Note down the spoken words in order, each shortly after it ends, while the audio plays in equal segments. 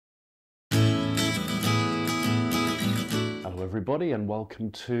everybody, and welcome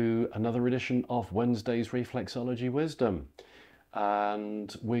to another edition of Wednesday's Reflexology Wisdom.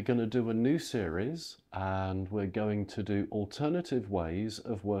 And we're going to do a new series, and we're going to do alternative ways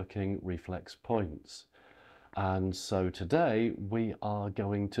of working reflex points. And so today we are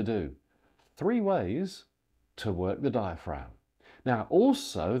going to do 3 ways to work the diaphragm. Now,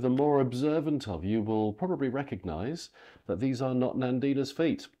 also, the more observant of you will probably recognize that these are not Nandina's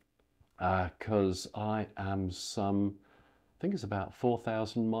feet, because I am I think it's about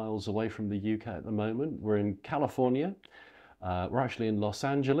 4,000 miles away from the UK at the moment. We're in California. We're actually in Los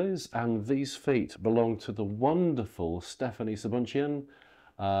Angeles, and these feet belong to the wonderful Stephanie Sabunchian,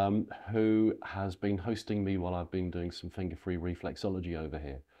 who has been hosting me while I've been doing some finger-free reflexology over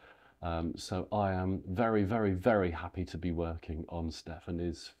here. So I am very, very, very happy to be working on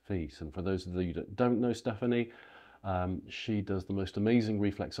Stephanie's feet. And for those of you that don't know Stephanie, she does the most amazing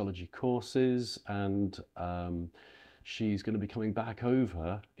reflexology courses, and she's going to be coming back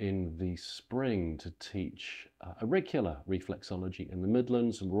over in the spring to teach auricular reflexology in the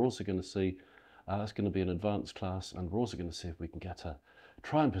Midlands, and we're also going to see, that's going to be an advanced class, and we're also going to see if we can get her,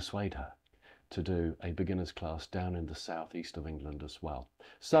 try and persuade her to do a beginner's class down in the southeast of England as well.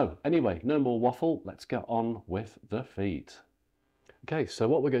 So anyway, no more waffle, let's get on with the feet. Okay, so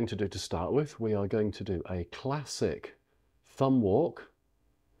what we're going to do to start with, we are going to do a classic thumb walk.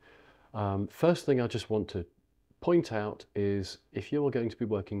 First thing I just want to point out is if you are going to be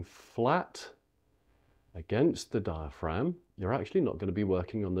working flat against the diaphragm, you're actually not going to be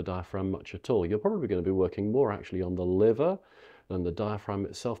working on the diaphragm much at all. You're probably going to be working more actually on the liver than the diaphragm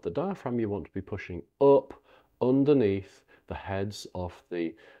itself. The diaphragm you want to be pushing up underneath the heads of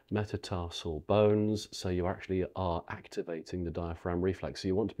the metatarsal bones, so you actually are activating the diaphragm reflex. So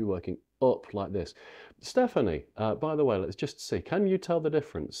you want to be working up like this. Stephanie, by the way, let's just see, can you tell the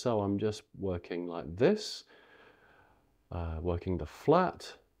difference? So I'm just working like this, working the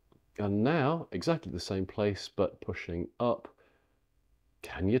flat, and now exactly the same place but pushing up.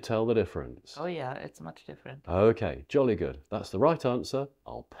 Can you tell the difference? Oh yeah, it's much different. Okay, jolly good. That's the right answer.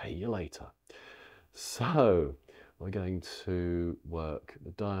 I'll pay you later. So we're going to work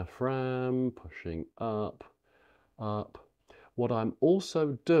the diaphragm, pushing up, up. What I'm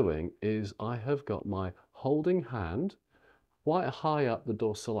also doing is I have got my holding hand quite high up the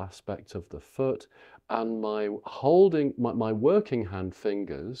dorsal aspect of the foot, and my working hand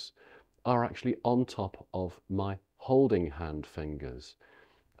fingers are actually on top of my holding hand fingers.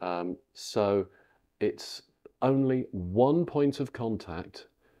 So it's only one point of contact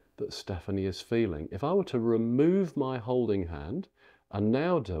that Stephanie is feeling. If I were to remove my holding hand and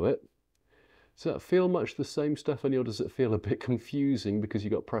now do it, does that feel much the same, Stephanie, or does it feel a bit confusing because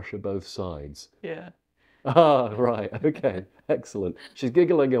you've got pressure both sides? Yeah. Ah, right, okay, excellent. She's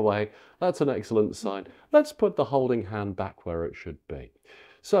giggling away. That's an excellent sign. Let's put the holding hand back where it should be.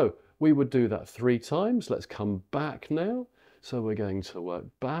 So we would do that 3 times. Let's come back now. So we're going to work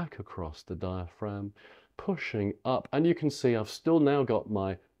back across the diaphragm, pushing up, and you can see I've still now got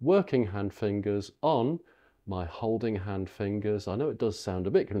my working hand fingers on my holding hand fingers. I know it does sound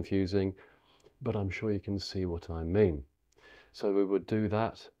a bit confusing, but I'm sure you can see what I mean. So we would do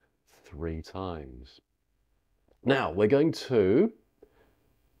that 3 times. Now we're going to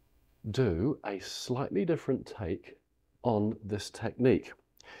do a slightly different take on this technique.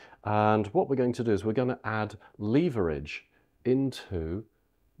 And what we're going to do is we're going to add leverage into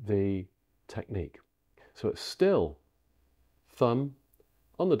the technique. So it's still thumb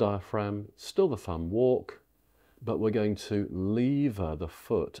on the diaphragm, still the thumb walk, but we're going to lever the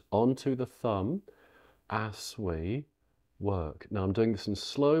foot onto the thumb as we work. Now I'm doing this in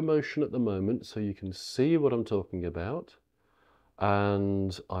slow motion at the moment so you can see what I'm talking about,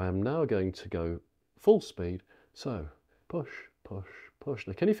 and I am now going to go full speed. So push, push, push.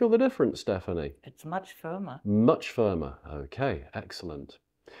 Now can you feel the difference, Stephanie? It's much firmer. Much firmer. Okay, excellent.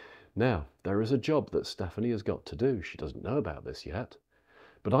 Now there is a job that Stephanie has got to do. She doesn't know about this yet,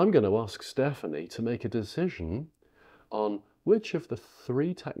 but I'm going to ask Stephanie to make a decision on which of the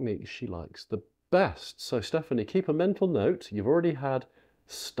 3 techniques she likes the best. So Stephanie, keep a mental note. You've already had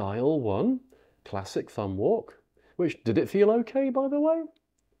style 1, classic thumb walk, which, did it feel okay, by the way?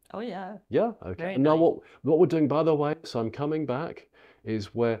 Oh yeah. Yeah, okay. Very And now nice. what we're doing, by the way, so I'm coming back,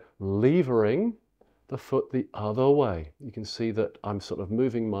 is we're levering the foot the other way. You can see that I'm sort of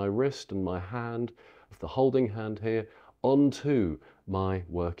moving my wrist and my hand, of the holding hand here, onto my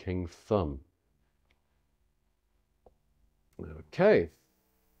working thumb. Okay.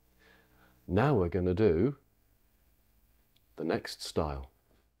 Now we're going to do the next style.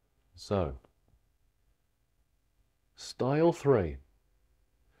 So, style 3.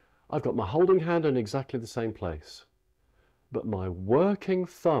 I've got my holding hand in exactly the same place. but my working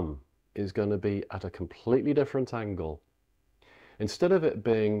thumb is going to be at a completely different angle. Instead of it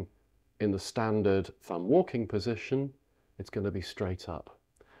being in the standard thumb walking position, it's going to be straight up.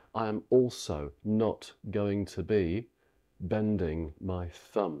 I am also not going to be bending my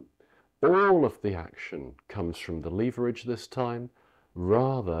thumb. All of the action comes from the leverage this time,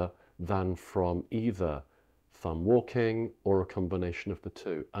 rather than from either thumb walking or a combination of the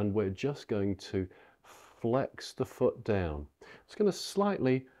two. And we're just going to flex the foot down. I'm just going to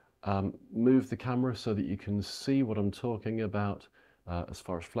slightly move the camera so that you can see what I'm talking about as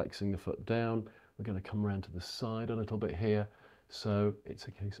far as flexing the foot down. We're going to come around to the side a little bit here. So it's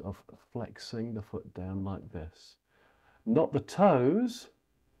a case of flexing the foot down like this. Not the toes,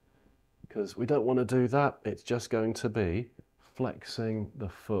 because we don't want to do that. It's just going to be flexing the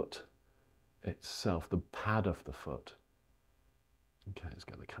foot itself, the pad of the foot. Okay, let's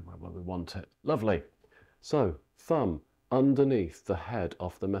get the camera where we want it. Lovely. So thumb underneath the head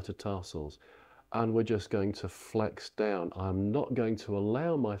of the metatarsals, and we're just going to flex down. I'm not going to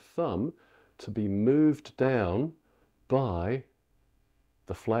allow my thumb to be moved down by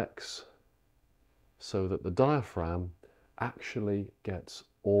the flex, so that the diaphragm actually gets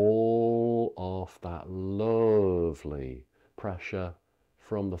all of that lovely pressure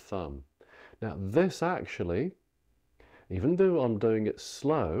from the thumb. Now this actually, even though I'm doing it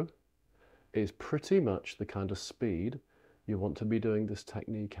slow, is pretty much the kind of speed you want to be doing this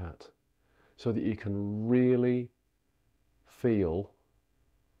technique at, so that you can really feel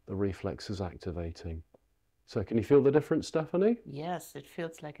the reflexes activating. So can you feel the difference, Stephanie? Yes, it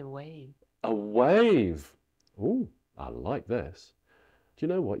feels like a wave. A wave! Ooh, I like this. Do you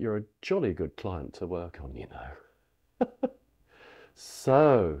know what? You're a jolly good client to work on, you know.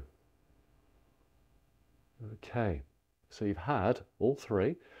 So, okay, so you've had all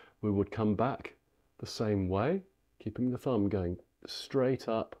three. We would come back the same way, keeping the thumb going straight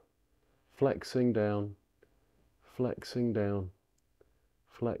up, flexing down, flexing down,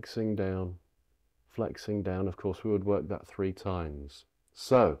 flexing down, flexing down. Of course, we would work that 3 times.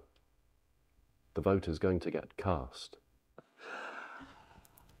 So, the vote is going to get cast.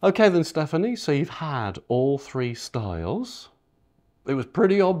 Okay then, Stephanie, so you've had all 3 styles. It was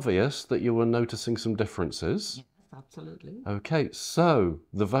pretty obvious that you were noticing some differences. Yes, absolutely. Okay, so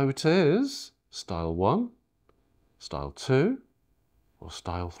the vote is style 1, style 2, or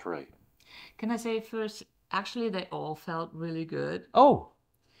style 3? Can I say first, actually they all felt really good, Oh,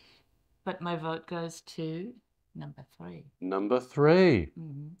 but my vote goes to number 3. number 3.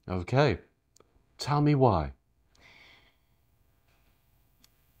 Mm-hmm. Okay, tell me why.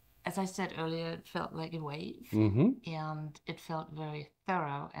 As I said earlier, it felt like a wave, Mm-hmm. and it felt very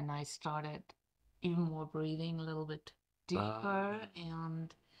thorough, and I started even more breathing a little bit deeper,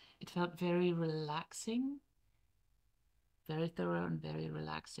 and it felt very relaxing, very thorough and very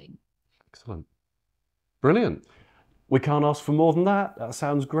relaxing. Excellent. Brilliant. We can't ask for more than that. That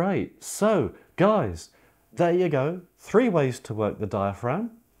sounds great. So, guys, there you go. 3 ways to work the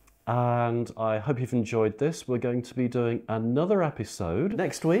diaphragm. And I hope you've enjoyed this. We're going to be doing another episode.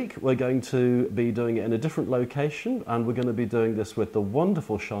 Next week, we're going to be doing it in a different location, and we're going to be doing this with the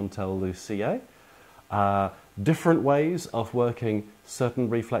wonderful Chantal Lucier. Different ways of working certain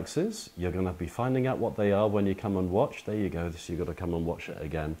reflexes. You're going to be finding out what they are when you come and watch. There you go. So you've got to come and watch it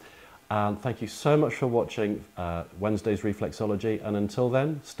again. And thank you so much for watching Wednesday's Reflexology. And until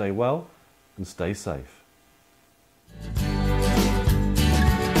then, stay well and stay safe.